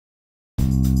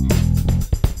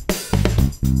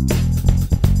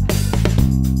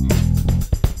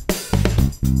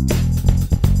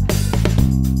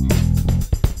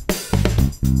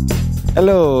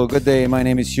good day. My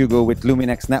name is Hugo with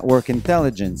Luminex Network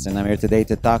Intelligence, and I'm here today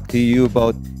to talk to you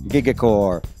about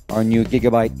GigaCore, our new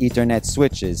Gigabyte Ethernet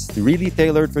switches, really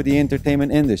tailored for the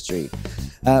entertainment industry.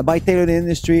 By tailored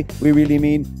industry, we really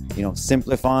mean,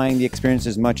 simplifying the experience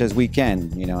as much as we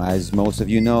can. As most of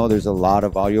you know, there's a lot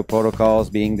of audio protocols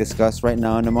being discussed right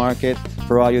now in the market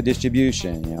for audio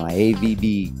distribution.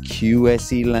 AVB,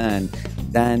 QSE LAN,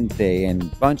 Dante, and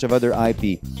a bunch of other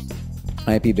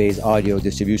IP-based audio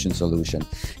distribution solution.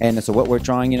 And so what we're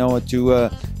trying, to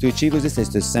achieve with this is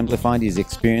to simplify these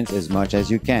experiences as much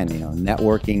as you can.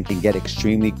 Networking can get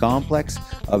extremely complex.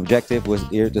 Objective was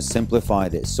here to simplify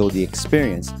this, so the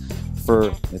experience for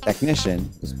the technician,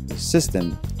 the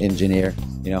system engineer,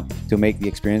 to make the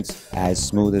experience as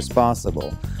smooth as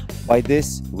possible. By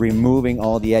this, removing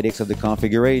all the headaches of the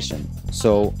configuration.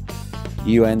 So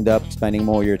you end up spending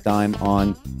more of your time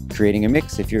on creating a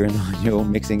mix if you're in audio,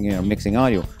 mixing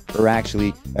audio, or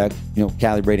actually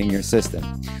calibrating your system.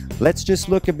 Let's just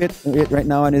look a bit right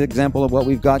now at an example of what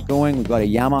we've got going. We've got a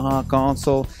Yamaha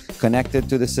console connected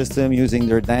to the system using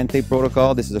their Dante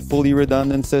protocol. This is a fully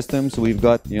redundant system, so we've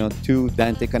got two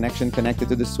Dante connections connected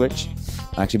to the switch.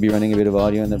 I'll actually be running a bit of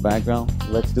audio in the background.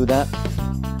 Let's do that.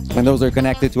 And those are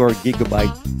connected to our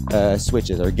Gigabyte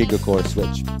switches, our GigaCore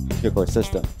switch, GigaCore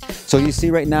system. So you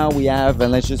see right now we have,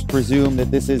 and let's just presume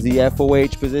that this is the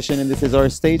FOH position and this is our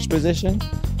stage position.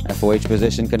 FOH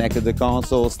position connected to the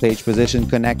console, stage position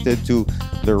connected to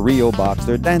the Rio box,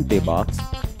 their Dante box.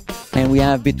 And we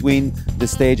have between the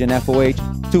stage and FOH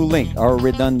two links, our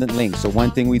redundant links. So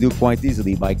one thing we do quite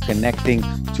easily by connecting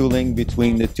two links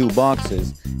between the two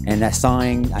boxes and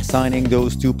assigning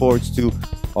those two ports to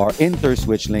our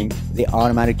inter-switch link, they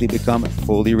automatically become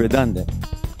fully redundant.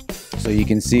 So you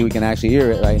can see, we can actually hear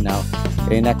it right now.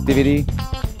 In activity,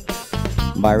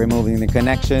 by removing the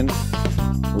connection,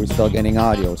 we're still getting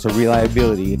audio. So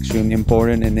reliability, extremely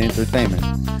important in entertainment.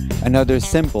 Another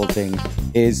simple thing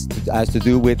has to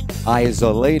do with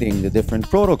isolating the different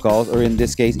protocols, or in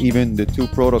this case, even the two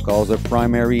protocols, a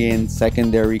primary and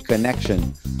secondary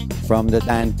connection from the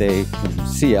Dante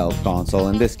CL console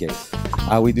in this case.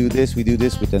 How we do this? We do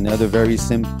this with another very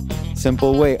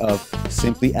simple way of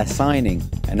simply assigning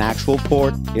an actual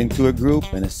port into a group,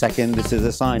 and a second this is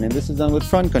assigned, and this is done with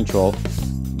front control.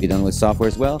 Be done with software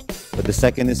as well, but the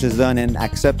second this is done and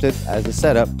accepted as a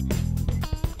setup,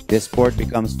 this port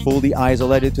becomes fully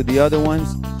isolated to the other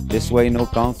ones. This way, no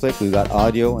conflict. We've got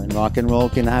audio, and rock and roll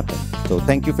can happen. So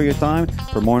thank you for your time.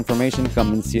 For more information,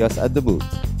 come and see us at the booth.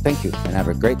 Thank you and have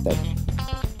a great day.